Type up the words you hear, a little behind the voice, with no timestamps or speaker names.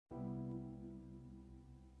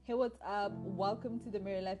Hey, what's up? Welcome to the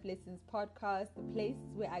Mirror Life Lessons podcast, the place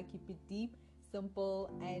where I keep it deep, simple,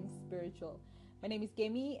 and spiritual. My name is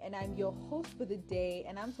Gemi, and I'm your host for the day,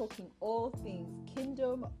 and I'm talking all things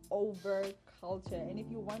kingdom over culture. And if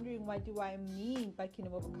you're wondering what do I mean by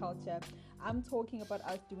kingdom over culture, I'm talking about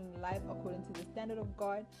us doing life according to the standard of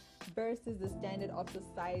God versus the standard of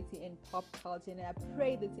society and pop culture. And I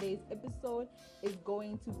pray that today's episode is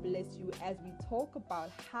going to bless you as we talk about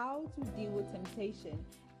how to deal with temptation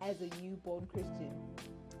as a newborn Christian.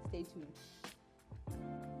 Stay tuned.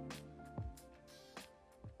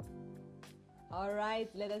 All right,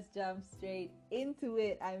 let us jump straight into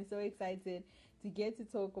it. I'm so excited to get to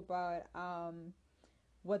talk about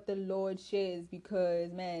what the Lord shares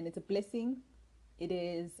because, man, it's a blessing. It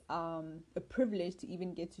is a privilege to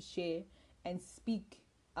even get to share and speak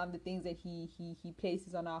the things that He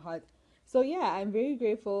places on our hearts. So yeah, I'm very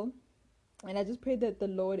grateful. And I just pray that the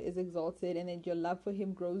Lord is exalted and that your love for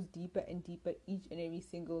Him grows deeper and deeper each and every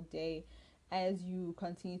single day as you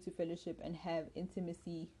continue to fellowship and have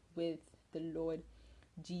intimacy with the Lord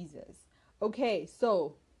Jesus. Okay,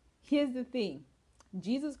 so here's the thing.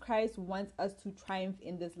 Jesus Christ wants us to triumph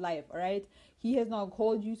in this life, all right? He has not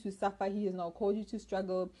called you to suffer. He has not called you to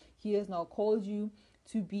struggle. He has not called you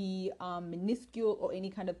to be minuscule or any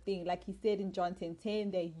kind of thing. Like he said in John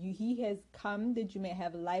 10:10, that he has come that you may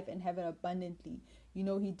have life and have it abundantly. You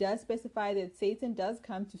know, he does specify that Satan does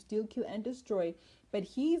come to steal, kill, and destroy. But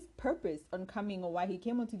his purpose on coming, or why he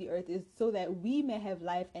came onto the earth, is so that we may have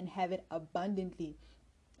life and have it abundantly,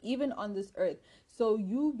 even on this earth. So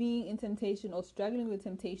you being in temptation or struggling with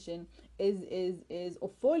temptation is or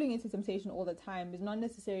falling into temptation all the time is not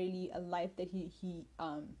necessarily a life that he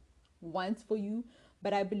wants for you.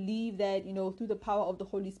 But I believe that, you know, through the power of the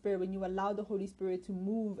Holy Spirit, when you allow the Holy Spirit to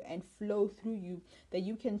move and flow through you, that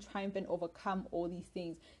you can triumph and overcome all these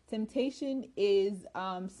things. Temptation is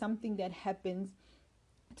something that happens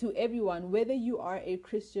to everyone, whether you are a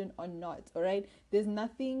Christian or not. All right, there's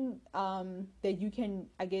nothing that you can,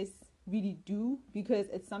 I guess, really do, because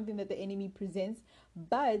it's something that the enemy presents.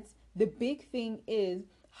 But the big thing is,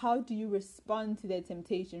 how do you respond to that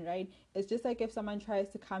temptation, right? It's just like if someone tries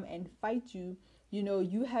to come and fight you, you know,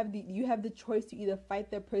 you have the choice to either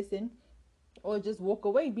fight that person or just walk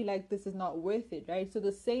away, be like, this is not worth it, right? So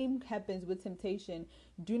the same happens with temptation.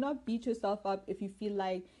 Do not beat yourself up if you feel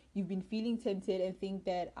like you've been feeling tempted and think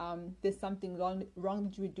that there's something wrong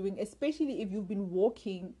that you're doing, especially if you've been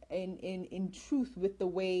walking in truth with the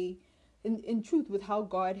way, in truth with how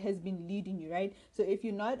God has been leading you, right? So if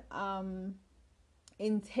you're not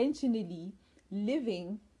intentionally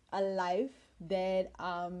living a life that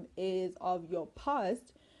is of your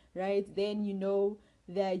past, right, then you know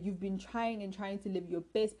that you've been trying to live your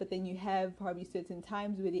best, but then you have probably certain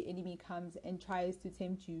times where the enemy comes and tries to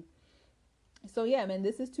tempt you. So yeah, man,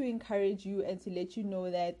 this is to encourage you and to let you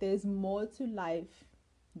know that there's more to life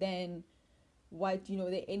than what, you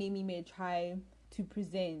know, the enemy may try to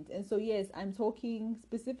present. And so yes, I'm talking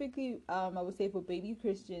specifically, I would say, for baby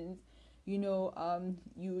Christians. You know,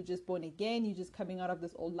 you were just born again, you're just coming out of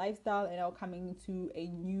this old lifestyle and now coming into a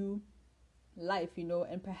new life, you know,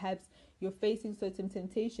 and perhaps you're facing certain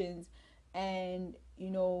temptations, and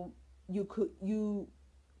you know, you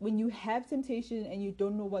when you have temptation and you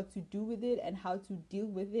don't know what to do with it and how to deal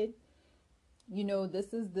with it, you know,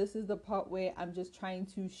 this is the part where I'm just trying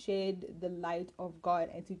to shed the light of God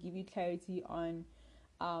and to give you clarity on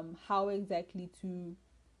how exactly to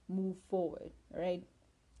move forward, right?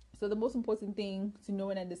 So the most important thing to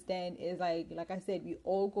know and understand is, like I said, we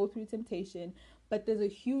all go through temptation, but there's a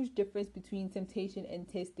huge difference between temptation and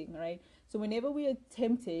testing, right? So whenever we are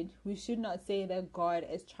tempted, we should not say that God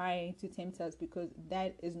is trying to tempt us, because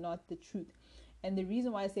that is not the truth. And the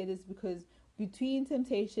reason why I say this is because between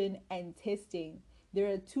temptation and testing,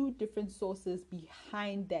 there are two different sources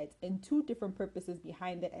behind that and two different purposes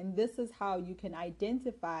behind that. And this is how you can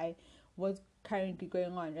identify what's currently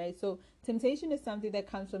going on, right? So temptation is something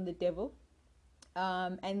that comes from the devil,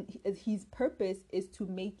 and his purpose is to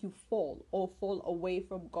make you fall or fall away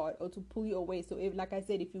from God, or to pull you away. So if, like I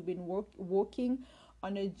said, if you've been walking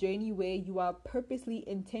on a journey where you are purposely,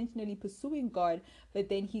 intentionally pursuing God, but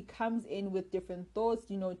then he comes in with different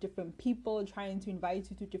thoughts, you know, different people trying to invite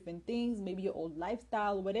you to different things, maybe your old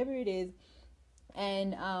lifestyle, whatever it is,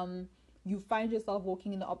 and you find yourself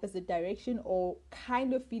walking in the opposite direction, or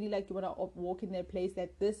kind of feeling like you want to walk in that place,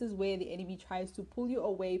 that this is where the enemy tries to pull you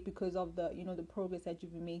away because of the, the progress that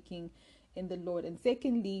you've been making in the Lord. And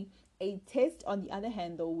secondly, a test, on the other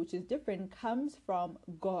hand, though, which is different, comes from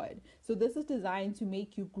God. So this is designed to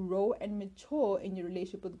make you grow and mature in your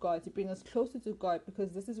relationship with God, to bring us closer to God,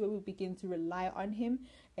 because this is where we begin to rely on Him,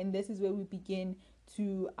 and this is where we begin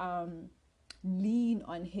to lean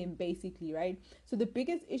on Him, basically, right? So the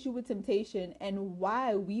biggest issue with temptation, and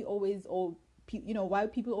why we always, or why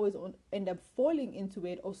people always end up falling into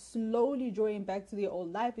it or slowly drawing back to their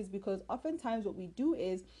old life, is because oftentimes what we do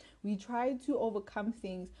is we try to overcome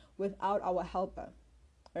things without our helper,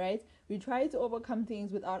 right? We try to overcome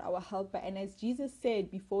things without our helper. And as Jesus said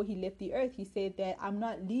before He left the earth, He said that I'm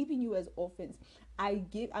not leaving you as orphans.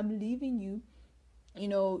 I'm leaving you,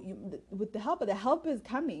 with the helper. The helper is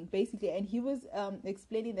coming, basically. And He was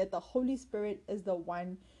explaining that the Holy Spirit is the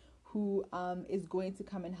one who is going to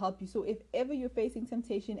come and help you. So if ever you're facing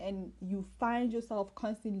temptation and you find yourself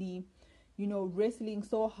constantly, wrestling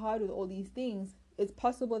so hard with all these things, it's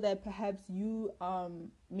possible that perhaps you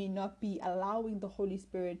may not be allowing the Holy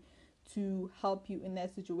Spirit to help you in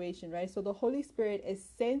that situation, right? So the Holy Spirit is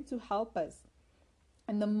sent to help us.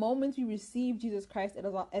 And the moment we receive Jesus Christ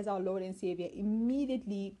as our Lord and Savior,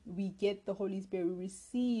 immediately we get the Holy Spirit. We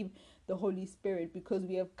receive the Holy Spirit because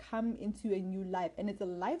we have come into a new life. And it's a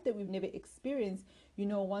life that we've never experienced,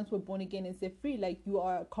 once we're born again and set free. Like, you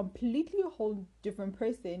are completely a whole different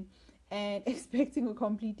person and expecting a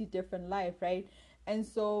completely different life, right? And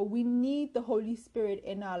so we need the Holy Spirit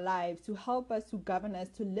in our lives to help us, to govern us,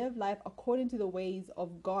 to live life according to the ways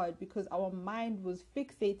of God, because our mind was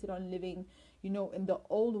fixated on living, in the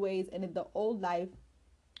old ways and in the old life,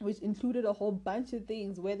 which included a whole bunch of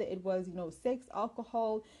things, whether it was, sex,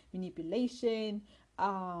 alcohol, manipulation,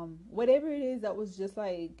 whatever it is that was just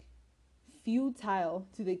like futile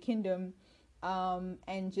to the kingdom,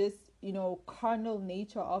 and just, carnal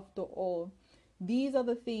nature after all. These are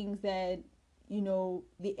the things that,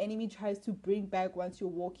 the enemy tries to bring back once you're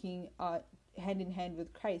walking hand in hand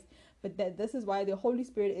with Christ. But this is why the Holy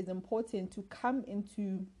Spirit is important to come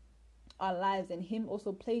into our lives, and Him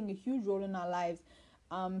also playing a huge role in our lives,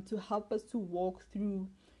 to help us to walk through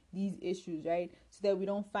these issues, right? So that we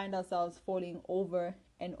don't find ourselves falling over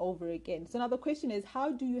and over again. So now the question is,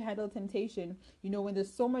 how do you handle temptation, when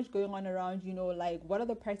there's so much going on around, like, what are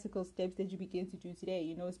the practical steps that you begin to do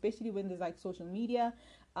today, especially when there's like social media,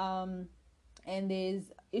 and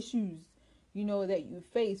there's issues, that you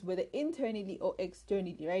face, whether internally or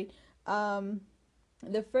externally, right?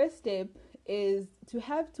 The first step is to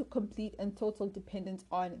have to complete and total dependence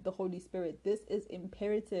on the Holy Spirit. This is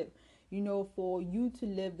imperative, for you to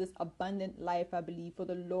live this abundant life, I believe, for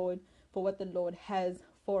the Lord, for what the Lord has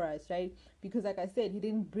for us, right? Because like I said, He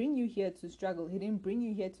didn't bring you here to struggle. He didn't bring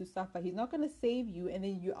you here to suffer. He's not going to save you and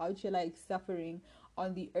then you're out here like suffering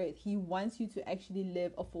on the earth. He wants you to actually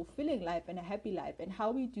live a fulfilling life and a happy life. And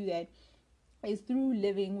how we do that is through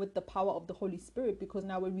living with the power of the Holy Spirit. Because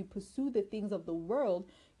now when we pursue the things of the world,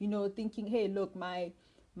 thinking, hey, look, my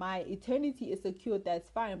eternity is secured, that's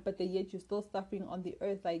fine, but yet you're still suffering on the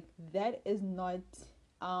earth, like, that is not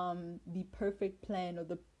the perfect plan, or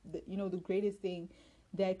the the greatest thing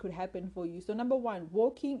that could happen for you. So number one,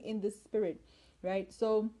 walking in the Spirit, right?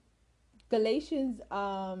 So Galatians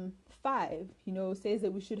 5, says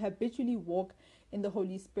that we should habitually walk in the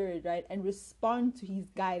Holy Spirit, right? And respond to His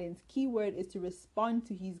guidance. Key word is to respond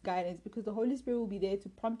to His guidance, because the Holy Spirit will be there to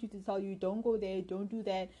prompt you, to tell you, don't go there, don't do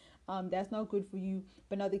that, that's not good for you.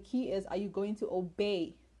 But now the key is, are you going to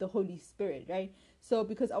obey the Holy Spirit, right? So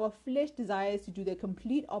because our flesh desires to do the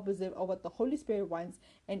complete opposite of what the Holy Spirit wants.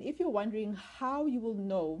 And if you're wondering how you will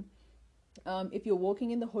know if you're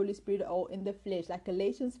walking in the Holy Spirit or in the flesh, like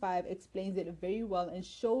Galatians 5 explains it very well and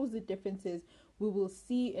shows the differences we will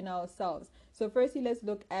see in ourselves. So firstly, let's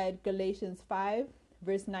look at Galatians 5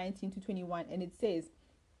 verse 19 to 21, and it says,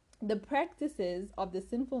 the practices of the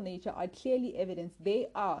sinful nature are clearly evident. They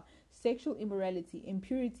are sexual immorality,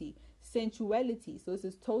 impurity, sensuality. So this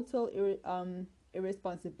is total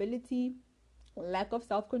irresponsibility, lack of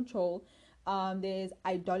self-control. There's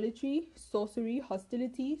idolatry, sorcery,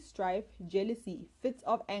 hostility, strife, jealousy, fits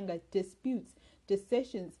of anger, disputes,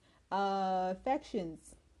 dissensions,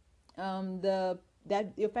 factions. The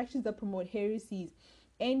factions that promote heresies,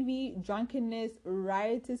 envy, drunkenness,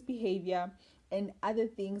 riotous behavior, and other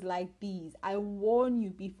things like these. I warn you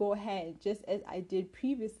beforehand, just as I did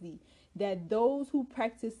previously, that those who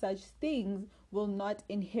practice such things will not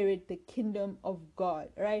inherit the kingdom of God,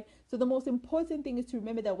 right? So the most important thing is to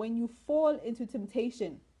remember that when you fall into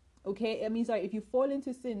temptation, okay, I mean, sorry, if you fall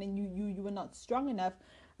into sin and you were not strong enough,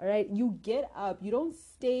 All right, you get up. You don't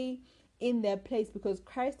stay in that place, because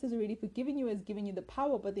Christ has already forgiven you, has given you the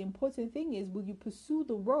power. But the important thing is, will you pursue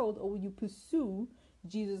the world, or will you pursue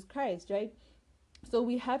Jesus Christ, right? So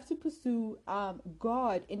we have to pursue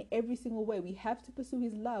God in every single way. We have to pursue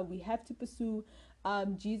his love. We have to pursue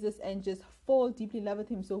Jesus, and just fall deeply in love with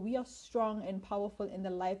him, so we are strong and powerful in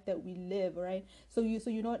the life that we live, right? So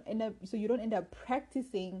you don't end up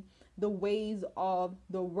practicing the ways of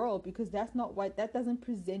the world, because that doesn't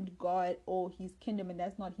present God or his kingdom, and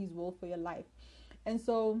that's not his will for your life. And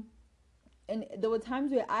so, and there were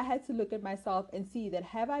times where I had to look at myself and see that,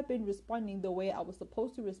 have I been responding the way I was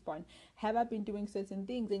supposed to respond? Have I been doing certain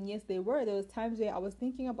things? And yes, there was times where I was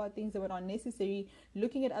thinking about things that were unnecessary,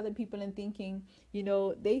 looking at other people and thinking,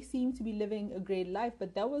 they seem to be living a great life.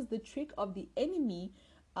 But that was the trick of the enemy,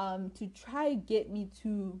 to try get me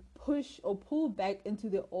to push or pull back into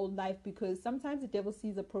the old life, because sometimes the devil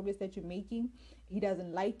sees the progress that you're making, he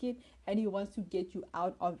doesn't like it, and he wants to get you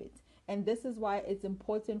out of it. And this is why it's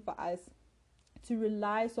important for us to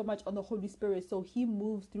rely so much on the Holy Spirit, so he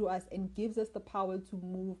moves through us and gives us the power to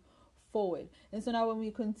move forward. And so now when we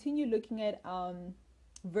continue looking at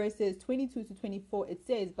verses 22 to 24, it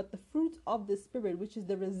says, but the fruit of the Spirit, which is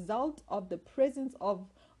the result of the presence of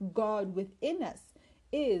God within us,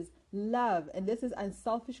 is love, and this is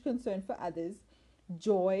unselfish concern for others,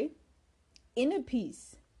 joy, inner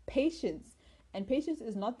peace, patience. And patience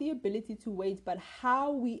is not the ability to wait, but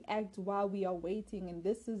how we act while we are waiting. And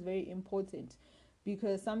this is very important,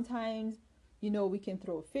 because sometimes, we can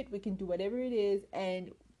throw a fit, we can do whatever it is,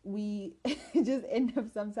 and we just end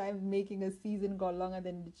up sometimes making a season go longer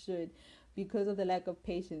than it should, because of the lack of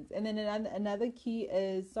patience. And then another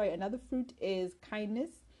fruit is kindness,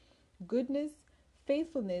 goodness,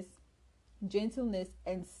 faithfulness, gentleness,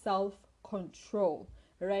 and self-control.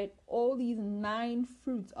 Right? All these 9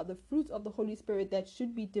 fruits are the fruits of the Holy Spirit that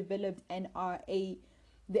should be developed, and are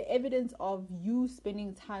the evidence of you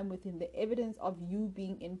spending time with him, the evidence of you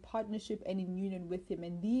being in partnership and in union with him.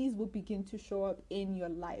 And these will begin to show up in your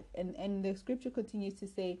life. And the scripture continues to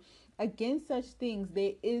say, against such things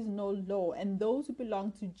there is no law, and those who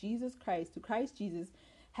belong to Jesus Christ, to Christ Jesus,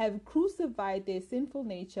 have crucified their sinful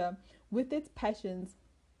nature with its passions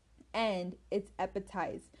and its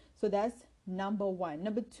appetites. So that's number 1.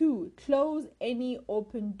 Number 2, close any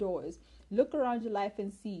open doors. Look around your life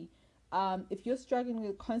and see, if you're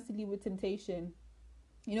struggling constantly with temptation,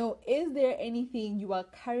 is there anything you are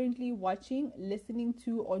currently watching, listening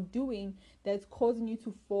to, or doing that's causing you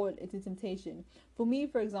to fall into temptation? For me,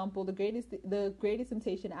 for example, the greatest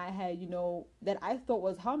temptation I had, that I thought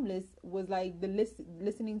was harmless, was like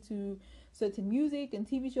listening to certain music and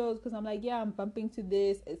TV shows, because I'm like, yeah, I'm bumping to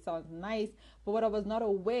this, it sounds nice. But what I was not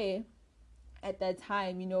aware at that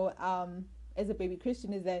time, as a baby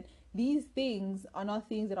Christian, is that these things are not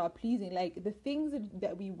things that are pleasing. Like the things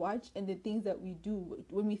that we watch and the things that we do,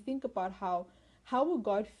 when we think about how will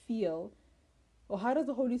God feel, or how does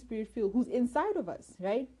the Holy Spirit feel, who's inside of us,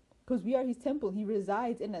 right? Because we are his temple, he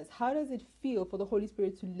resides in us. How does it feel for the Holy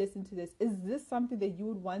Spirit to listen to this? Is this something that you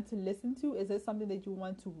would want to listen to? Is this something that you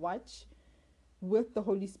want to watch with the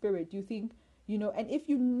Holy Spirit? Do you think, and if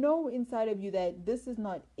you know inside of you that this is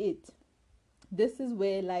not it, this is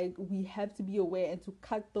where we have to be aware and to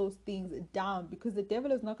cut those things down, because the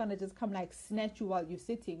devil is not going to just come snatch you while you're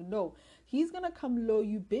sitting. No, he's going to come low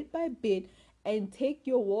you bit by bit and take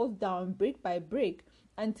your walls down brick by brick,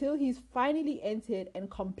 until he's finally entered and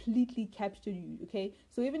completely captured you. Okay,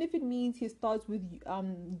 so even if it means he starts with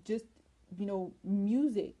just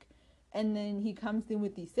music, and then he comes in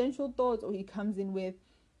with the essential thoughts, or he comes in with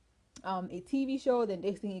a TV show, then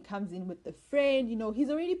next thing he comes in with the friend, he's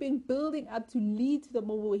already been building up to lead to the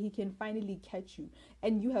moment where he can finally catch you.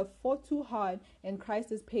 And you have fought too hard, and Christ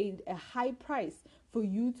has paid a high price for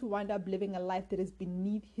you to wind up living a life that is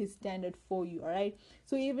beneath his standard for you. All right,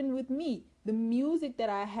 so even with me, the music that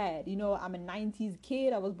I had, I'm a 90s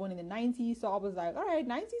kid, I was born in the 90s, so I was like, all right,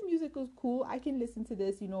 90s music was cool, I can listen to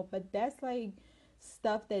this, but that's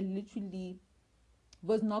stuff that literally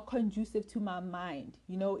was not conducive to my mind.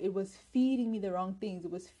 It was feeding me the wrong things, it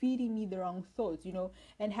was feeding me the wrong thoughts,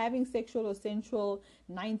 and having sexual or sensual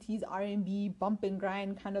 90s R&B bump and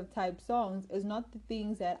grind kind of type songs is not the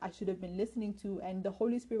things that I should have been listening to. And the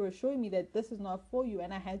Holy Spirit was showing me that this is not for you,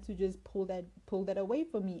 and I had to just pull that away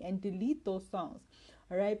from me and delete those songs.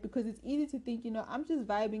 All right, because it's easy to think, I'm just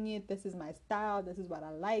vibing it, this is my style, this is what I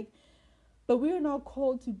like. But we are not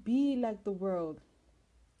called to be like the world.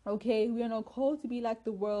 Okay, we are not called to be like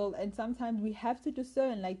the world, and sometimes we have to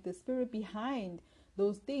discern the spirit behind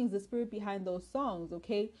those things, the spirit behind those songs.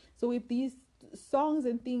 Okay, so if these songs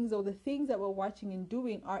and things, or the things that we're watching and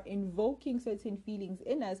doing, are invoking certain feelings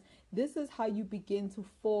in us, this is how you begin to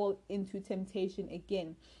fall into temptation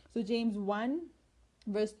again. So James 1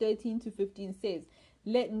 verse 13 to 15 says,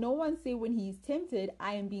 let no one say when he is tempted,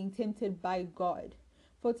 I am being tempted by God.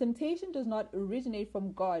 For temptation does not originate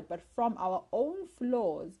from God, but from our own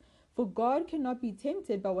flaws. For God cannot be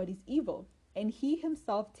tempted by what is evil, and he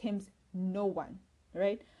himself tempts no one.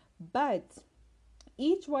 Right? But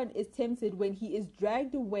each one is tempted when he is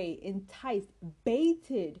dragged away, enticed,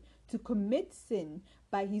 baited to commit sin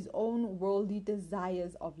by his own worldly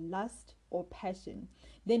desires of lust or passion.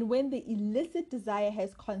 Then when the illicit desire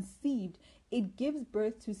has conceived, it gives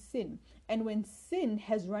birth to sin. And when sin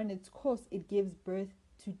has run its course, it gives birth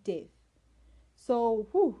to death. So,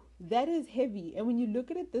 that is heavy. And when you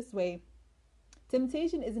look at it this way,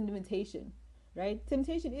 temptation is an invitation, right?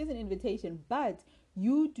 Temptation is an invitation, but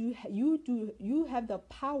you have the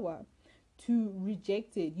power to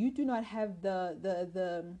reject it. You do not have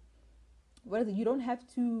the what is it? You don't have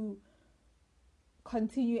to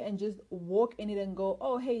continue and just walk in it and go,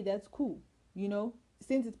 oh, hey, that's cool.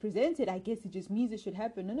 Since it's presented, I guess it just means it should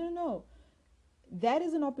happen. No. That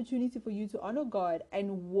is an opportunity for you to honor God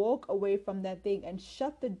and walk away from that thing and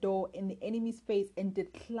shut the door in the enemy's face and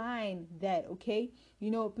decline that, okay?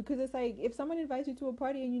 Because it's like, if someone invites you to a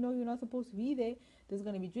party and you're not supposed to be there, there's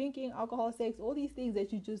going to be drinking, alcohol, sex, all these things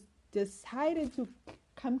that you just decided to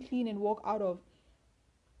come clean and walk out of.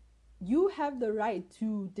 You have the right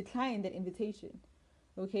to decline that invitation.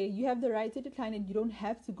 Okay, you have the right to decline it. You don't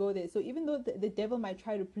have to go there. So even though the devil might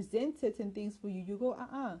try to present certain things for you, you go,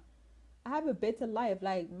 I have a better life.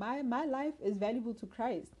 Like my life is valuable to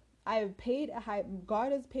Christ. God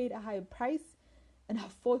has paid a high price, and I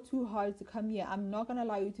fought too hard to come here. I'm not gonna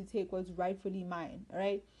allow you to take what's rightfully mine. All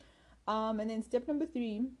right. And then step number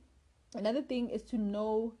 3, another thing is to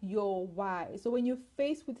know your why. So when you're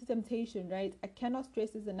faced with temptation, right, I cannot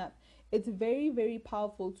stress this enough. It's very, very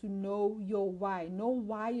powerful to know your why. Know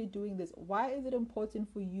why you're doing this. Why is it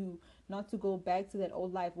important for you not to go back to that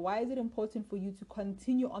old life? Why is it important for you to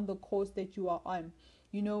continue on the course that you are on?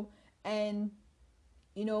 And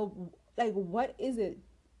like, what is it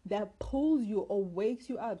that pulls you or wakes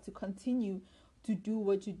you up to continue to do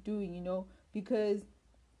what you're doing? Because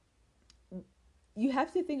you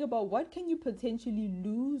have to think about, what can you potentially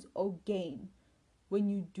lose or gain when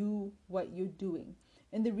you do what you're doing?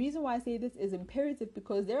 And the reason why I say this is imperative,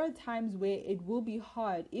 because there are times where it will be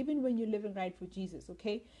hard, even when you're living right for Jesus,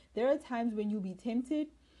 okay? There are times when you'll be tempted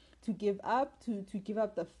to give up, to give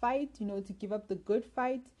up the fight, to give up the good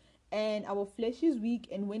fight. And our flesh is weak,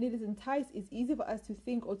 and when it is enticed, it's easy for us to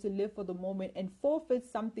think or to live for the moment and forfeit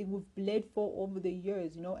something we've bled for over the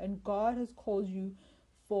years, and God has called you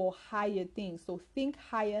for higher things. So think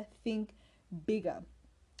higher, think bigger.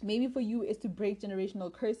 Maybe for you is to break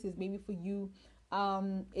generational curses. Maybe for you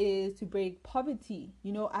is to break poverty.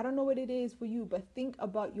 I don't know what it is for you, but think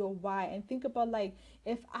about your why, and think about, like,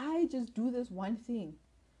 if I just do this one thing,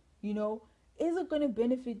 is it going to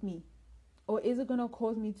benefit me, or is it going to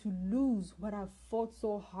cause me to lose what I've fought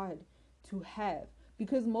so hard to have?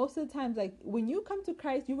 Because most of the times, like, when you come to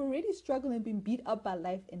Christ, you've already struggled and been beat up by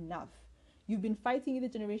life enough. You've been fighting either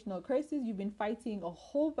generational curses, you've been fighting a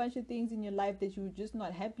whole bunch of things in your life that you were just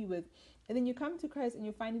not happy with, and then you come to Christ and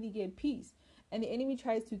you finally get peace. And the enemy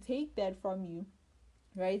tries to take that from you,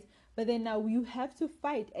 right? But then now you have to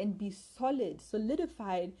fight and be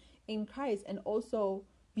solidified in Christ, and also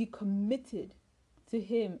be committed to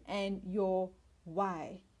him and your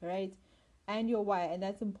why, right? And your why, and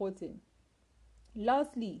that's important.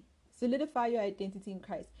 Lastly, solidify your identity in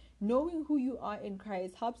Christ. Knowing who you are in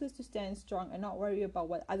Christ helps us to stand strong and not worry about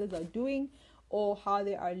what others are doing or how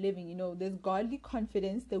they are living. There's godly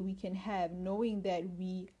confidence that we can have, knowing that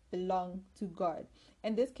we belong to God.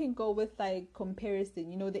 And this can go with, like,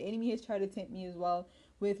 comparison. The enemy has tried to tempt me as well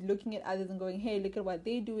with looking at others and going, hey, look at what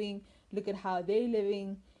they're doing, look at how they're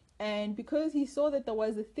living. And because he saw that there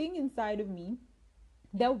was a thing inside of me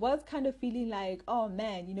that was kind of feeling like, oh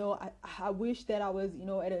man, I wish that I was,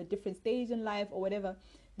 at a different stage in life or whatever,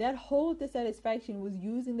 that whole dissatisfaction was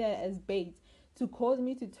using that as bait to cause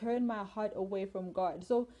me to turn my heart away from God.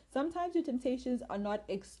 So sometimes your temptations are not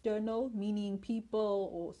external, meaning people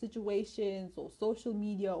or situations or social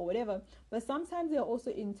media or whatever, but sometimes they're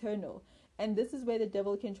also internal. And this is where the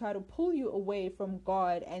devil can try to pull you away from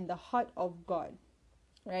God and the heart of God,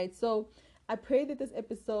 right? So I pray that this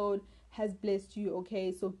episode has blessed you,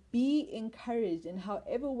 okay? So be encouraged, and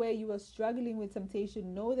however way you are struggling with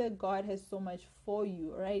temptation, know that God has so much for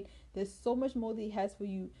you, right? There's so much more that he has for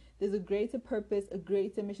you. There's a greater purpose, a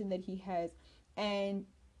greater mission that he has. And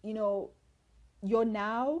your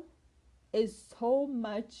now is so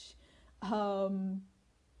much, how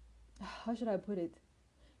should I put it?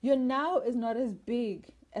 Your now is not as big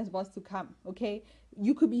as what's to come, okay?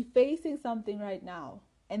 You could be facing something right now,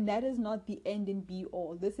 and that is not the end and be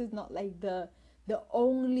all. This is not like the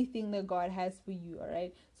only thing that God has for you, all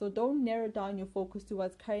right? So don't narrow down your focus to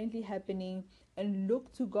what's currently happening, and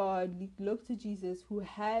look to God, look to Jesus, who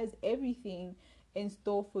has everything in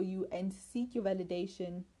store for you, and seek your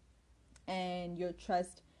validation and your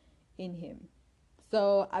trust in him.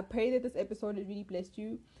 So I pray that this episode has really blessed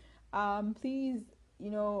you. Please,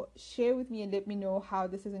 share with me and let me know how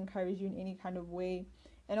this has encouraged you in any kind of way.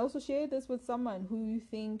 And also share this with someone who you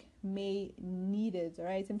think may need it. All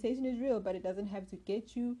right, temptation is real, but it doesn't have to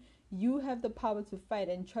get you. You have the power to fight,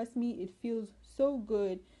 and trust me, it feels so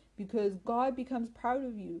good because God becomes proud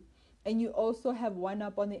of you. And you also have one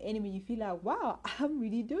up on the enemy. You feel like, wow, I'm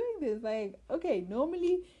really doing this. Like, okay,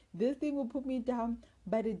 normally this thing will put me down,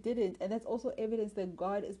 but it didn't. And that's also evidence that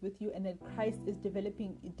God is with you, and that Christ is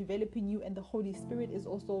developing you, and the Holy Spirit is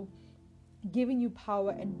also giving you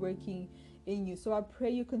power and working in you. So I pray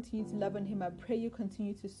you continue to love on him. I pray you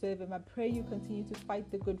continue to serve him. I pray you continue to fight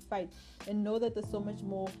the good fight, and know that there's so much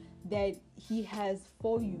more that he has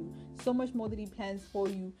for you, so much more that he plans for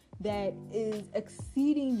you, that is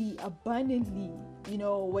exceedingly abundantly,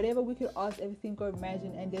 whatever we could ask, everything, or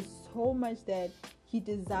imagine. And there's so much that he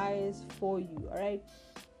desires for you. All right,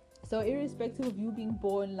 so irrespective of you being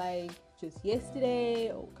born like just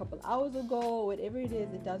yesterday or a couple hours ago, whatever it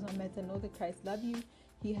is, it does not matter. Know that Christ loves you.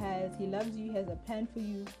 He loves you. He has a plan for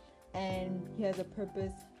you, and he has a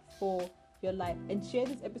purpose for your life. And share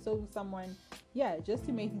this episode with someone, just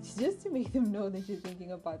to make them know that you're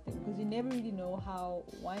thinking about them, because you never really know how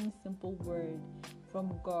one simple word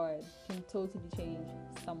from God can totally change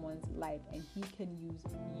someone's life, and he can use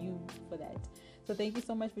you for that. So thank you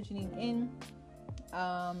so much for tuning in.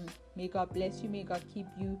 May God bless you. May God keep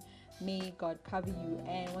you. May God cover you.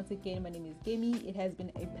 And once again, my name is Gemi. It has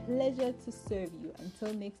been a pleasure to serve you.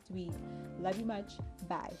 Until next week, love you much.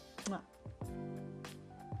 Bye. Mwah.